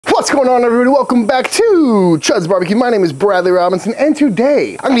What's going on, everybody? Welcome back to Chuds BBQ. My name is Bradley Robinson, and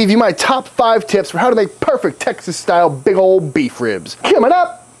today I'm gonna give you my top 5 tips for how to make perfect Texas-style big old beef ribs. Coming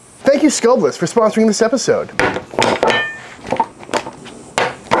up, thank you Skullbless for sponsoring this episode.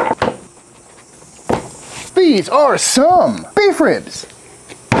 These are some beef ribs.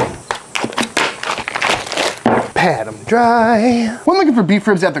 Pat them dry. When looking for beef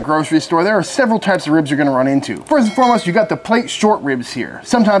ribs at the grocery store, there are several types of ribs you're gonna run into. First and foremost, you got the plate short ribs here.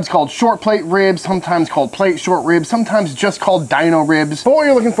 Sometimes called short plate ribs, sometimes called plate short ribs, sometimes just called dino ribs. But what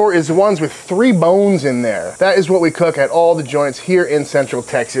you're looking for is the ones with 3 bones in there. That is what we cook at all the joints here in Central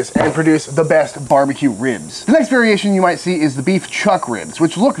Texas and produce the best barbecue ribs. The next variation you might see is the beef chuck ribs,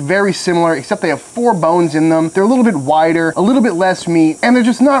 which look very similar except they have 4 bones in them. They're a little bit wider, a little bit less meat, and they're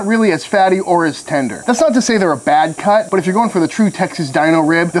just not really as fatty or as tender. That's not to say they're a bad cut, but if you're going for the true Texas dino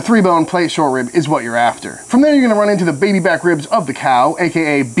rib, the 3-bone plate short rib is what you're after. From there, you're gonna run into the baby back ribs of the cow,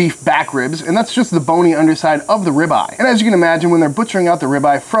 aka beef back ribs, and that's just the bony underside of the ribeye. And as you can imagine, when they're butchering out the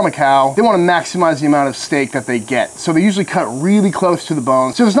ribeye from a cow, they wanna maximize the amount of steak that they get. So they usually cut really close to the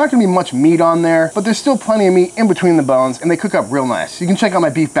bone, so there's not gonna be much meat on there, but there's still plenty of meat in between the bones, and they cook up real nice. You can check out my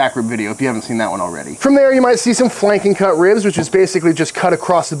beef back rib video if you haven't seen that one already. From there, you might see some flanking cut ribs, which is basically just cut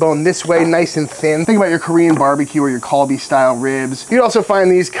across the bone this way, nice and thin. Think about your Korean barbecue or your kalbi style ribs. You'd also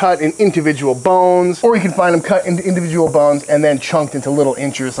find these cut in individual bones, or you can find them cut into individual bones and then chunked into little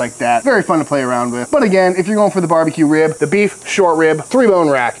inchers like that. Very fun to play around with. But again, if you're going for the barbecue rib, the beef short rib 3-bone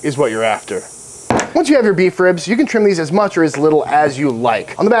rack is what you're after. Once you have your beef ribs, you can trim these as much or as little as you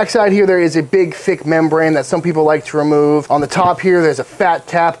like. On the back side here, there is a big thick membrane that some people like to remove. On the top here, there's a fat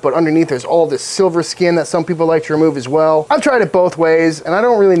cap, but underneath there's all this silver skin that some people like to remove as well. I've tried it both ways, and I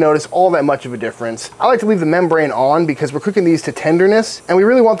don't really notice all that much of a difference. I like to leave the membrane on because we're cooking these to tenderness, and we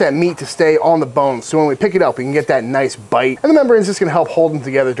really want that meat to stay on the bone, so when we pick it up, we can get that nice bite, and the membrane is just gonna help hold them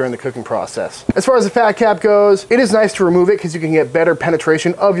together during the cooking process. As far as the fat cap goes, it is nice to remove it because you can get better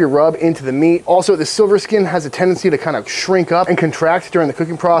penetration of your rub into the meat. Also, the silver skin has a tendency to kind of shrink up and contract during the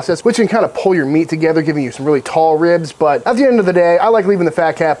cooking process, which can kind of pull your meat together, giving you some really tall ribs. But at the end of the day, I like leaving the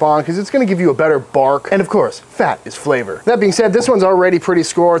fat cap on because it's going to give you a better bark. And of course, fat is flavor. That being said, this one's already pretty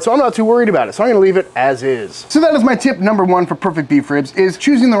scored, so I'm not too worried about it. So I'm going to leave it as is. So that is my tip number 1 for perfect beef ribs, is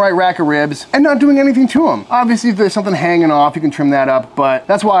choosing the right rack of ribs and not doing anything to them. Obviously, if there's something hanging off, you can trim that up, but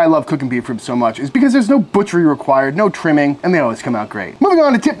that's why I love cooking beef ribs so much, is because there's no butchery required, no trimming, and they always come out great. Moving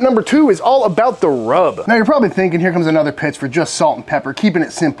on to tip number 2 is all about the rub. Now you're probably thinking, here comes another pitch for just salt and pepper, keeping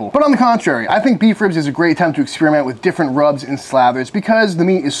it simple. But on the contrary, I think beef ribs is a great time to experiment with different rubs and slathers because the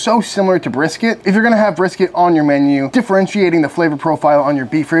meat is so similar to brisket. If you're gonna have brisket on your menu, differentiating the flavor profile on your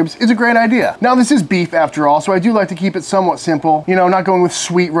beef ribs is a great idea. Now this is beef after all, so I do like to keep it somewhat simple. You know, not going with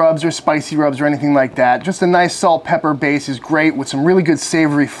sweet rubs or spicy rubs or anything like that. Just a nice salt pepper base is great with some really good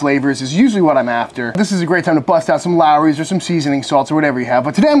savory flavors is usually what I'm after. This is a great time to bust out some Lowry's or some seasoning salts or whatever you have.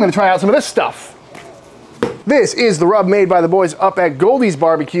 But today I'm gonna try out some of this stuff. This is the rub made by the boys up at Goldie's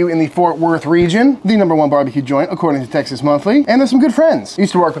Barbecue in the Fort Worth region, the #1 barbecue joint according to Texas Monthly, and they're some good friends. I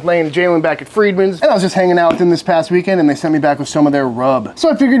used to work with Lane and Jalen back at Friedman's, and I was just hanging out with them this past weekend and they sent me back with some of their rub. So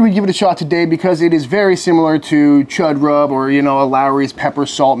I figured we'd give it a shot today because it is very similar to Chud rub or, you know, a Lowry's pepper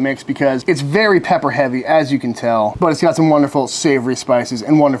salt mix because it's very pepper heavy, as you can tell, but it's got some wonderful savory spices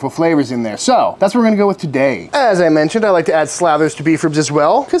and wonderful flavors in there. So that's what we're gonna go with today. As I mentioned, I like to add slathers to beef ribs as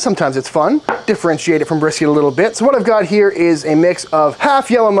well because sometimes it's fun. Differentiate it from brisket a little bit. So what I've got here is a mix of half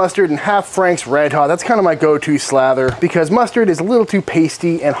yellow mustard and half Frank's Red Hot. That's kind of my go-to slather because mustard is a little too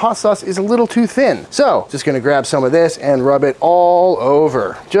pasty and hot sauce is a little too thin. So just gonna grab some of this and rub it all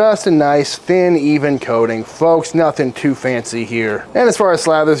over. Just a nice thin, even coating. Folks, nothing too fancy here. And as far as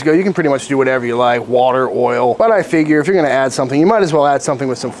slathers go, you can pretty much do whatever you like, water, oil. But I figure if you're gonna add something, you might as well add something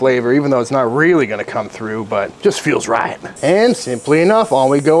with some flavor, even though it's not really gonna come through, but just feels right. And simply enough, on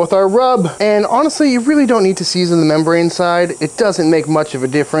we go with our rub. And honestly, you really don't need to season the membrane side. It doesn't make much of a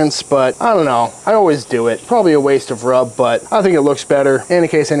difference, but I don't know. I always do it. Probably a waste of rub, but I think it looks better. And in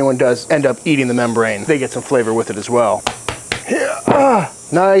case anyone does end up eating the membrane, they get some flavor with it as well.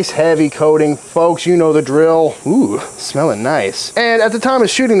 Nice heavy coating, folks, you know the drill. Ooh, smelling nice. And at the time of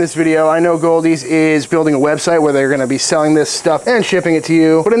shooting this video, I know Goldie's is building a website where they're gonna be selling this stuff and shipping it to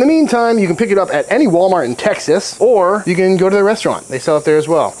you. But in the meantime, you can pick it up at any Walmart in Texas, or you can go to the restaurant. They sell it there as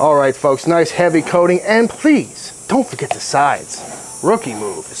well. All right, folks, nice heavy coating, and please, don't forget the sides. Rookie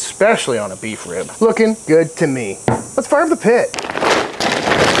move, especially on a beef rib. Looking good to me. Let's fire up the pit.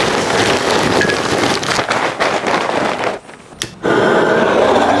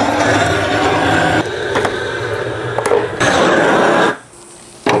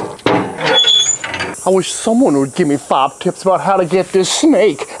 I wish someone would give me 5 tips about how to get this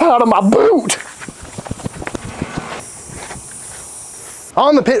snake out of my boot.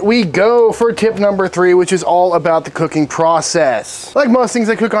 On the pit we go for tip number 3, which is all about the cooking process. Like most things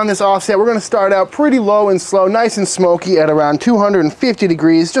I cook on this offset, we're gonna start out pretty low and slow, nice and smoky at around 250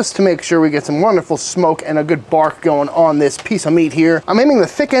 degrees, just to make sure we get some wonderful smoke and a good bark going on this piece of meat here. I'm aiming the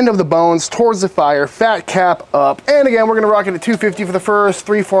thick end of the bones towards the fire, fat cap up. And again, we're gonna rock it at 250 for the first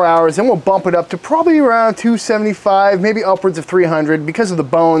 3-4 hours, and we'll bump it up to probably around 275, maybe upwards of 300. Because of the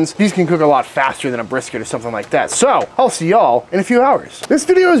bones, these can cook a lot faster than a brisket or something like that. So, I'll see y'all in a few hours. This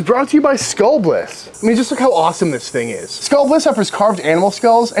video is brought to you by Skull Bliss. I mean, just look how awesome this thing is. Skull Bliss offers carved animal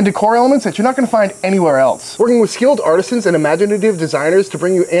skulls and decor elements that you're not gonna find anywhere else. Working with skilled artisans and imaginative designers to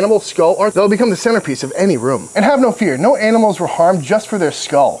bring you animal skull art that'll become the centerpiece of any room. And have no fear, no animals were harmed just for their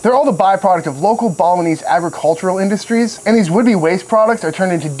skull. They're all the byproduct of local Balinese agricultural industries, and these would-be waste products are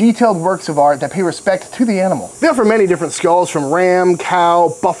turned into detailed works of art that pay respect to the animal. They offer many different skulls from ram,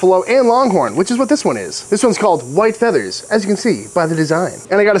 cow, buffalo, and longhorn, which is what this one is. This one's called White Feathers, as you can see by the design.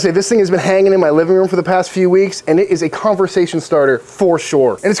 And I gotta say, this thing has been hanging in my living room for the past few weeks, and it is a conversation starter for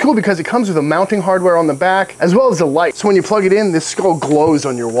sure. And it's cool because it comes with a mounting hardware on the back, as well as a light. So when you plug it in, this skull glows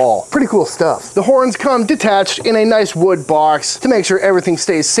on your wall. Pretty cool stuff. The horns come detached in a nice wood box to make sure everything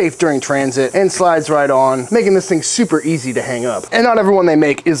stays safe during transit and slides right on, making this thing super easy to hang up. And not everyone they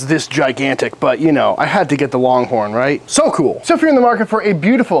make is this gigantic, but you know, I had to get the longhorn, right? So cool. So if you're in the market for a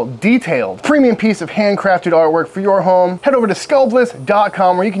beautiful, detailed, premium piece of handcrafted artwork for your home, head over to skullbliss.com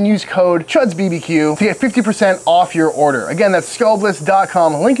where you can use code Chuds BBQ to get 50% off your order. Again, that's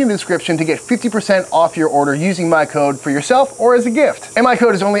skullbliss.com, link in the description to get 50% off your order using my code for yourself or as a gift. And my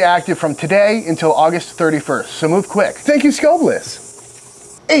code is only active from today until August 31st, so move quick. Thank you, Skull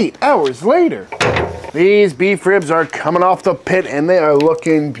Bliss. 8 hours later. These beef ribs are coming off the pit and they are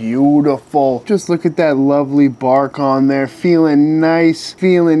looking beautiful. Just look at that lovely bark on there, feeling nice,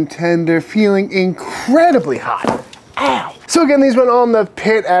 feeling tender, feeling incredibly hot. Ow. So again, these went on the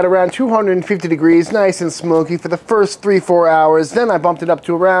pit at around 250 degrees, nice and smoky for the first 3-4 hours. Then I bumped it up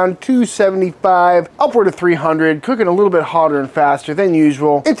to around 275, upward of 300, cooking a little bit hotter and faster than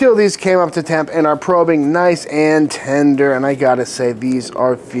usual until these came up to temp and are probing nice and tender. And I gotta say, these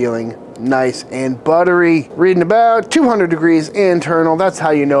are feeling nice and buttery. Reading about 200 degrees internal, that's how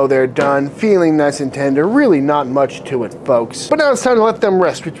you know they're done. Feeling nice and tender, really not much to it, folks. But now it's time to let them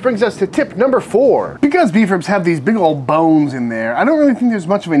rest, which brings us to tip number 4. Because beef ribs have these big old bones in there, I don't really think there's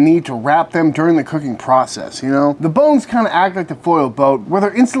much of a need to wrap them during the cooking process, you know? The bones kind of act like the foil boat, where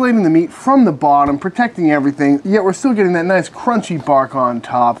they're insulating the meat from the bottom, protecting everything, yet we're still getting that nice crunchy bark on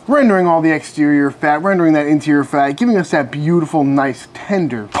top, rendering all the exterior fat, rendering that interior fat, giving us that beautiful, nice,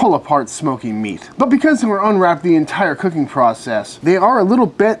 tender, pull-apart smoky meat. But because we're unwrapped the entire cooking process, they are a little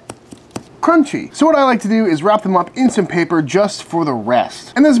bit crunchy. So what I like to do is wrap them up in some paper just for the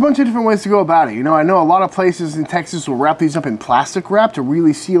rest. And there's a bunch of different ways to go about it. You know, I know a lot of places in Texas will wrap these up in plastic wrap to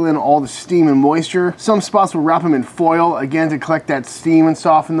really seal in all the steam and moisture. Some spots will wrap them in foil, again, to collect that steam and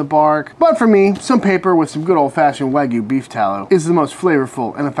soften the bark. But for me, some paper with some good old-fashioned Wagyu beef tallow is the most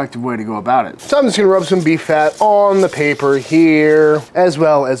flavorful and effective way to go about it. So I'm just gonna rub some beef fat on the paper here, as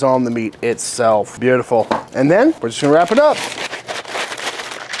well as on the meat itself. Beautiful. And then we're just gonna wrap it up.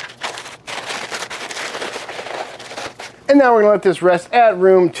 And now we're gonna let this rest at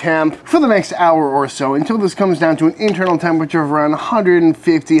room temp for the next hour or so until this comes down to an internal temperature of around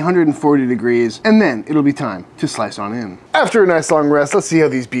 150, 140 degrees, and then it'll be time to slice on in. After a nice long rest, let's see how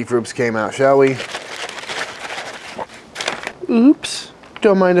these beef ribs came out, shall we? Oops.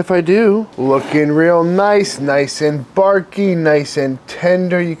 Don't mind if I do. Looking real nice, nice and barky, nice and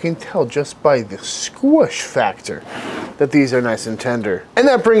tender. You can tell just by the squish factor that these are nice and tender. And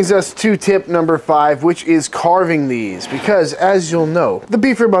that brings us to tip number 5, which is carving these, because as you'll know, the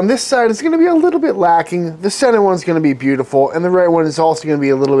beef rib on this side is gonna be a little bit lacking, the center one's gonna be beautiful, and the right one is also gonna be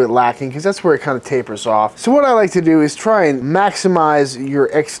a little bit lacking because that's where it kind of tapers off. So what I like to do is try and maximize your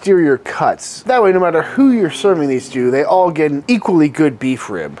exterior cuts. That way, no matter who you're serving these to, they all get an equally good beef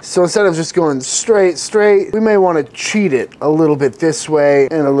rib. So instead of just going straight, we may want to cheat it a little bit this way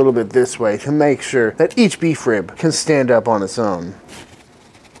and a little bit this way to make sure that each beef rib can stand up on its own.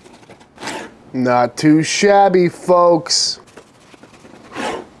 Not too shabby, folks.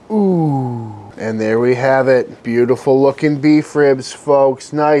 Ooh. And there we have it. Beautiful looking beef ribs,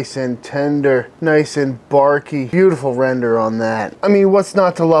 folks. Nice and tender, nice and barky. Beautiful render on that. I mean, what's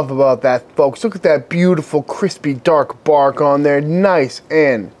not to love about that, folks? Look at that beautiful, crispy, dark bark on there. Nice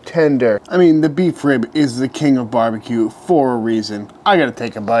and tender. I mean, the beef rib is the king of barbecue for a reason. I gotta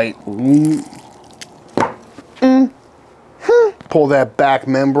take a bite. Pull that back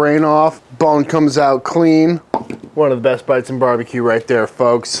membrane off. Bone comes out clean. One of the best bites in barbecue right there,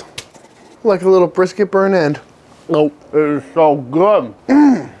 folks. Like a little brisket burn end. Oh, it is so good.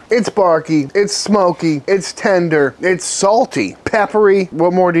 It's barky, it's smoky, it's tender, it's salty, peppery.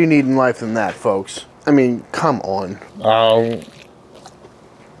 What more do you need in life than that, folks? I mean, come on.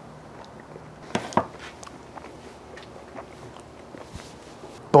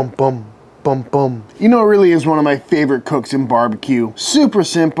 Bum, bum. Bum, bum. You know, it really is one of my favorite cooks in barbecue. Super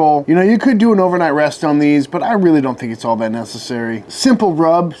simple. You know, you could do an overnight rest on these, but I really don't think it's all that necessary. Simple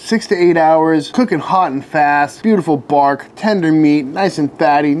rub, 6 to 8 hours, cooking hot and fast, beautiful bark, tender meat, nice and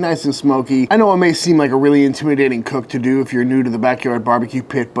fatty, nice and smoky. I know it may seem like a really intimidating cook to do if you're new to the backyard barbecue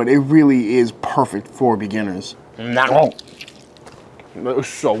pit, but it really is perfect for beginners. That was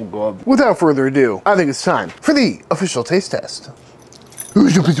so good. Without further ado, I think it's time for the official taste test.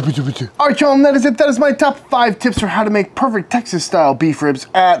 Alright, y'all, and that is it. That is my top 5 tips for how to make perfect Texas-style beef ribs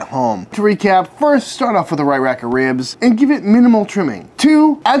at home. To recap, first, start off with the right rack of ribs and give it minimal trimming.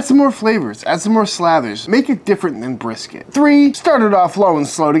 2, add some more flavors, add some more slathers, make it different than brisket. 3, start it off low and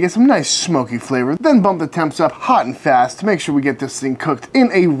slow to get some nice smoky flavor, then bump the temps up hot and fast to make sure we get this thing cooked in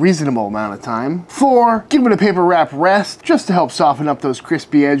a reasonable amount of time. 4, give it a paper wrap rest just to help soften up those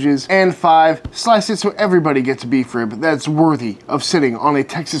crispy edges. And 5, slice it so everybody gets a beef rib that's worthy of sitting on a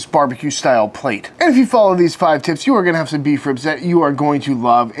Texas barbecue style plate. And if you follow these 5 tips, you are gonna have some beef ribs that you are going to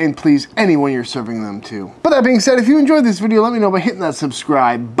love and please anyone you're serving them to. But that being said, if you enjoyed this video, let me know by hitting that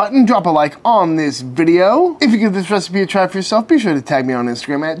subscribe button, drop a like on this video. If you give this recipe a try for yourself, be sure to tag me on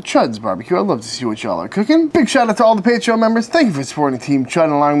Instagram at Chuds BBQ. I'd love to see what y'all are cooking. Big shout out to all the Patreon members. Thank you for supporting Team Chud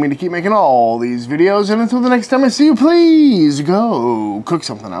and allowing me to keep making all these videos. And until the next time I see you, please go cook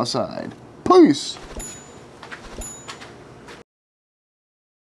something outside. Peace.